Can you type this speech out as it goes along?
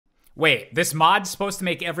Wait, this mod's supposed to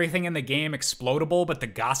make everything in the game explodable, but the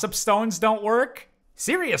gossip stones don't work?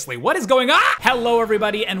 Seriously, what is going on? Hello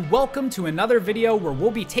everybody, and welcome to another video where we'll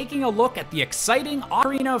be taking a look at the exciting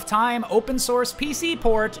Ocarina of Time open source PC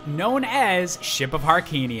port known as Ship of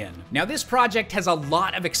Harkinian. Now this project has a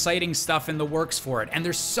lot of exciting stuff in the works for it, and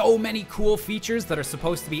there's so many cool features that are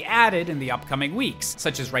supposed to be added in the upcoming weeks,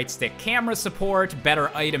 such as right stick camera support, better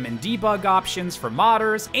item and debug options for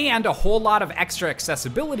modders, and a whole lot of extra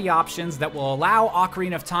accessibility options that will allow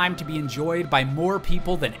Ocarina of Time to be enjoyed by more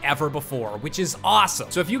people than ever before, which is awesome.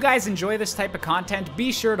 So if you guys enjoy this type of content,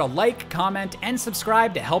 be sure to like, comment, and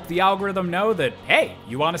subscribe to help the algorithm know that, hey,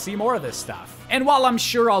 you want to see more of this stuff. And while I'm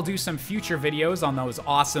sure I'll do some future videos on those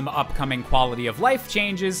awesome upcoming quality of life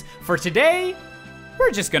changes, for today,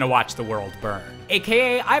 we're just gonna watch the world burn.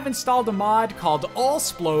 AKA, I've installed a mod called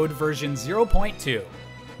AllSplode version 0.2.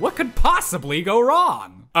 What could possibly go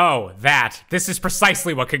wrong? Oh, that. This is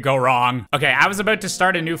precisely what could go wrong. Okay, I was about to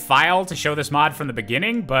start a new file to show this mod from the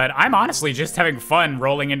beginning, but I'm honestly just having fun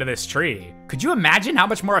rolling into this tree. Could you imagine how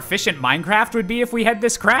much more efficient Minecraft would be if we had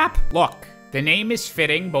this crap? Look, the name is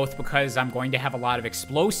fitting both because I'm going to have a lot of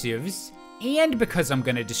explosives and because I'm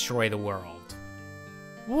gonna destroy the world.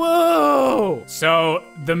 Whoa! So,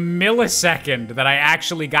 the millisecond that I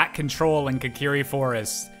actually got control in Kokiri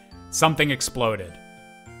Forest, something exploded.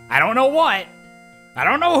 I don't know what. I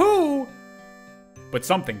don't know who, but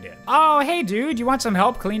something did. Oh, hey dude, you want some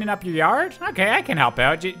help cleaning up your yard? Okay, I can help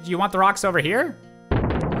out. Do you want the rocks over here?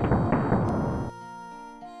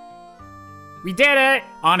 We did it!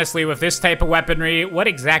 Honestly, with this type of weaponry, what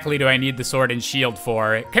exactly do I need the sword and shield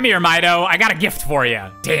for? Come here, Mido, I got a gift for you.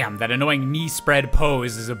 Damn, that annoying knee spread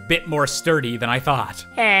pose is a bit more sturdy than I thought.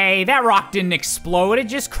 Hey, that rock didn't explode, it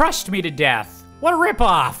just crushed me to death. What a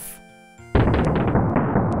ripoff.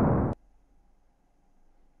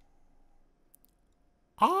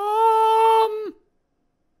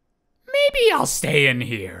 Maybe I'll stay in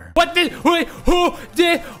here. What the?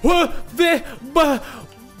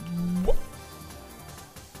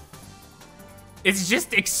 It's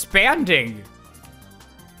just expanding.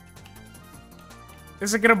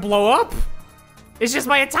 Is it gonna blow up? It's just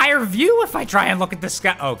my entire view if I try and look at the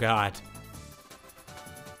sky. Oh God.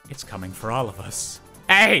 It's coming for all of us.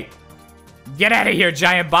 Hey, get out of here,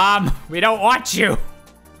 giant bomb. We don't want you.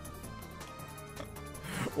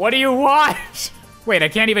 What do you want? Wait, I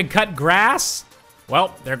can't even cut grass?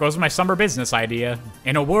 Well, there goes my summer business idea.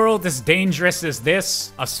 In a world as dangerous as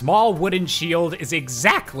this, a small wooden shield is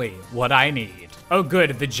exactly what I need. Oh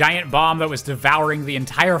good, the giant bomb that was devouring the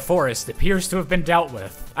entire forest appears to have been dealt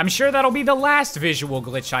with. I'm sure that'll be the last visual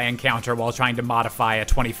glitch I encounter while trying to modify a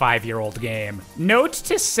 25-year-old game. Note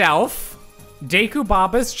to self, Deku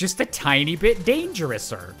Baba's just a tiny bit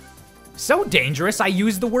dangerouser. So dangerous, I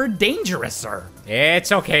use the word dangerouser.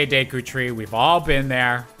 It's okay, Deku Tree. We've all been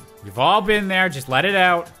there. We've all been there. Just let it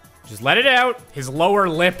out. Just let it out. His lower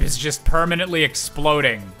lip is just permanently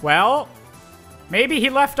exploding. Well, maybe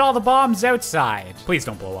he left all the bombs outside. Please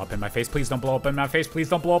don't blow up in my face. Please don't blow up in my face. Please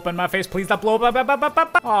don't blow up in my face. Please don't blow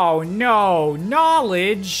up. Oh no,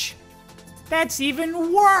 knowledge. That's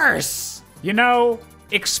even worse. You know,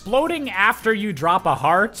 exploding after you drop a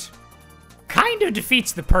heart kind of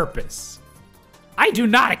defeats the purpose. I do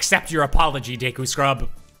not accept your apology, Deku Scrub.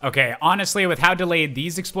 Okay, honestly, with how delayed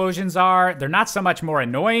these explosions are, they're not so much more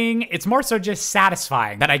annoying, it's more so just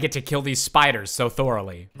satisfying that I get to kill these spiders so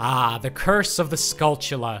thoroughly. Ah, the curse of the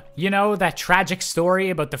Skulltula. You know, that tragic story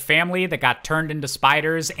about the family that got turned into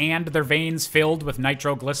spiders and their veins filled with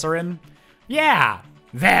nitroglycerin? Yeah,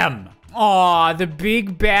 them. Aw, the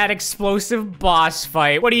big bad explosive boss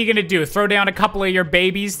fight. What are you gonna do, throw down a couple of your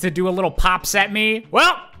babies to do a little pops at me?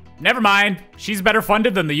 Well, never mind. She's better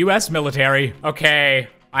funded than the US military. Okay,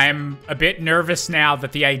 I'm a bit nervous now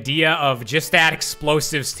that the idea of just add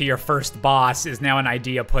explosives to your first boss is now an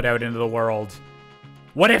idea put out into the world.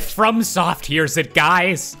 What if FromSoft hears it,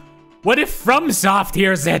 guys? What if FromSoft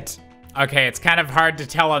hears it? Okay, it's kind of hard to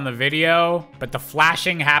tell on the video, but the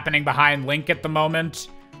flashing happening behind Link at the moment,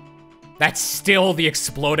 that's still the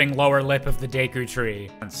exploding lower lip of the Deku Tree.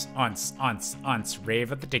 Unce,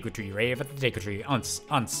 rave at the Deku Tree, rave at the Deku Tree,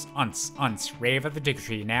 unce, rave at the Deku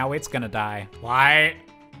Tree. Now it's gonna die.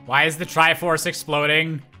 Why is the Triforce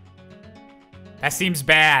exploding? That seems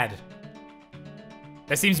bad.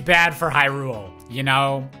 That seems bad for Hyrule. You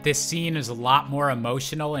know, this scene is a lot more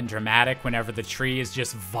emotional and dramatic whenever the tree is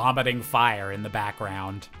just vomiting fire in the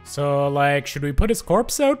background. So, like, should we put his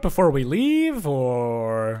corpse out before we leave,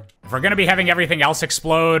 or? If we're gonna be having everything else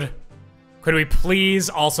explode, Could we please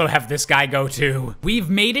also have this guy go too? We've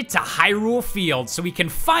made it to Hyrule Field, so we can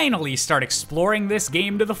finally start exploring this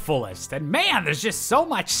game to the fullest. And man, there's just so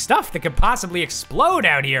much stuff that could possibly explode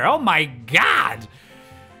out here. Oh my god.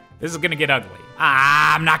 This is gonna get ugly.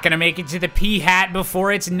 I'm not gonna make it to the pea hat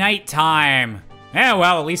before it's nighttime. Eh,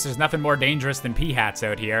 well, at least there's nothing more dangerous than pea hats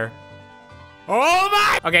out here. Oh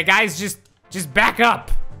my! Okay, guys, just back up.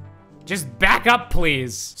 Just back up,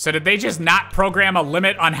 please. So did they just not program a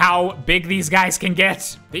limit on how big these guys can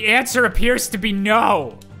get? The answer appears to be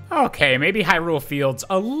no. Okay, maybe Hyrule Field's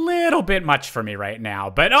a little bit much for me right now,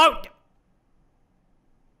 but oh!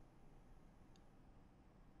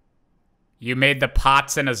 You made the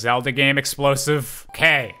pots in a Zelda game explosive?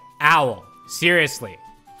 Okay, Owl, seriously.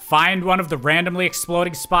 Find one of the randomly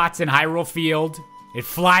exploding spots in Hyrule Field and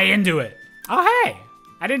fly into it. Oh, hey.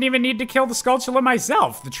 I didn't even need to kill the Skulltula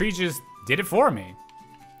myself. The tree just did it for me.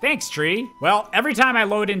 Thanks, tree. Well, every time I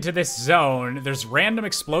load into this zone, there's random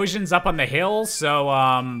explosions up on the hill, so,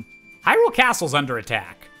 Hyrule Castle's under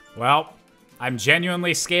attack. Well, I'm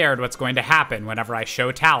genuinely scared what's going to happen whenever I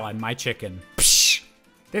show Talon my chicken. Psh!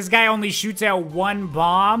 This guy only shoots out one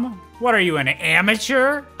bomb? What are you, an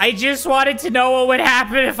amateur? I just wanted to know what would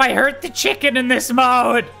happen if I hurt the chicken in this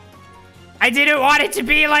mode. I didn't want it to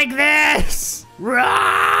be like this.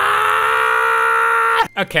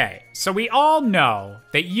 Okay, so we all know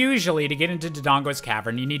that usually to get into Dodongo's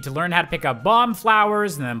Cavern, you need to learn how to pick up bomb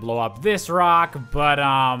flowers and then blow up this rock, but,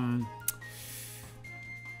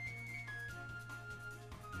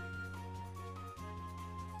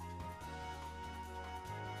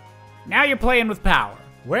 now you're playing with power.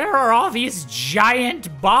 Where are all these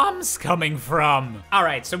giant bombs coming from? All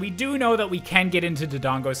right, so we do know that we can get into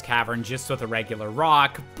Dodongo's Cavern just with a regular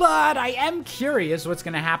rock, but I am curious what's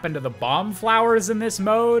gonna happen to the bomb flowers in this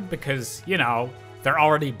mode because, you know, they're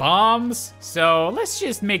already bombs. So let's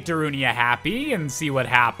just make Darunia happy and see what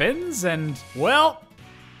happens. And, well,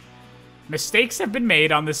 mistakes have been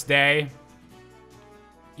made on this day.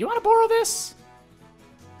 You wanna borrow this?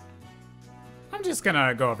 I'm just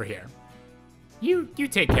gonna go over here. You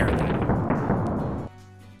take care of that.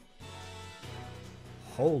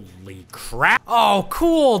 Holy crap. Oh,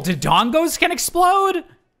 cool. Dodongos can explode?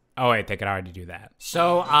 Oh, wait, they could already do that.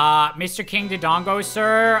 So, Mr. King Dodongo,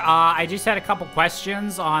 sir, I just had a couple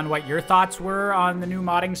questions on what your thoughts were on the new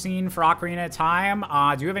modding scene for Ocarina of Time.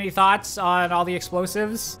 Do you have any thoughts on all the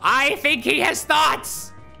explosives? I think he has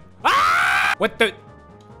thoughts! Ah!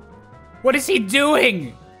 What is he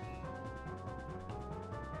doing?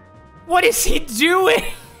 What is he doing?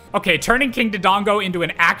 Okay, turning King Dodongo into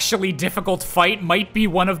an actually difficult fight might be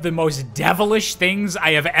one of the most devilish things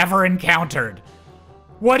I have ever encountered.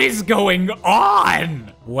 What is going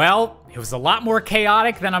on? Well, it was a lot more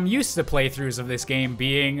chaotic than I'm used to playthroughs of this game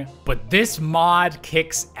being, but this mod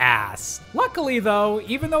kicks ass. Luckily though,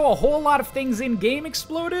 even though a whole lot of things in-game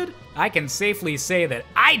exploded, I can safely say that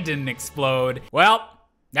I didn't explode. Well,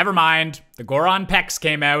 never mind. The Goron Pecs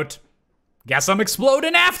came out. Guess I'm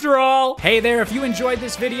exploding after all! Hey there, if you enjoyed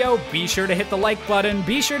this video, be sure to hit the like button,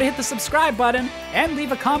 be sure to hit the subscribe button, and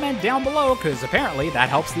leave a comment down below, because apparently that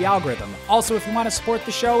helps the algorithm. Also, if you want to support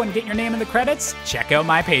the show and get your name in the credits, check out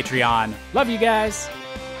my Patreon. Love you guys!